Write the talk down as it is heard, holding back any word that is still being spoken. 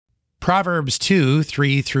Proverbs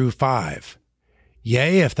 2:3-5.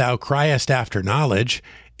 Yea, if thou criest after knowledge,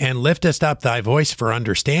 and liftest up thy voice for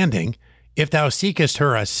understanding, if thou seekest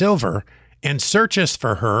her as silver, and searchest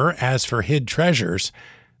for her as for hid treasures,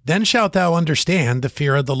 then shalt thou understand the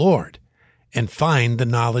fear of the Lord, and find the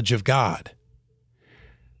knowledge of God.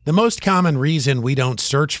 The most common reason we don't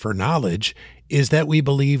search for knowledge is that we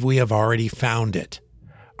believe we have already found it.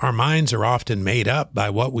 Our minds are often made up by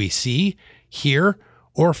what we see, hear,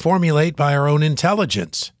 or formulate by our own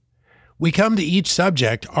intelligence. We come to each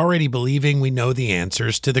subject already believing we know the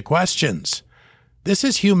answers to the questions. This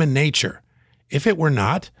is human nature. If it were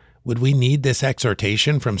not, would we need this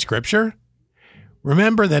exhortation from Scripture?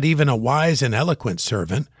 Remember that even a wise and eloquent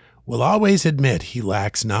servant will always admit he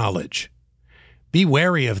lacks knowledge. Be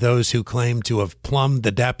wary of those who claim to have plumbed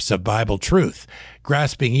the depths of Bible truth,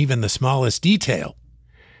 grasping even the smallest detail.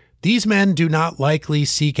 These men do not likely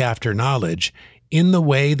seek after knowledge in the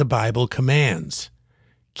way the Bible commands.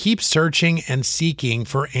 Keep searching and seeking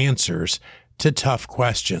for answers to tough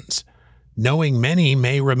questions, knowing many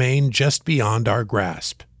may remain just beyond our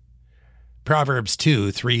grasp. Proverbs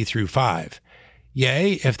 2:3-5.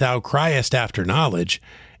 Yea, if thou criest after knowledge,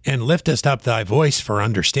 and liftest up thy voice for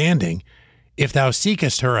understanding, if thou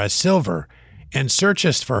seekest her as silver, and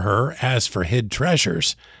searchest for her as for hid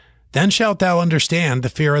treasures, then shalt thou understand the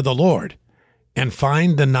fear of the Lord, and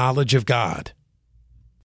find the knowledge of God.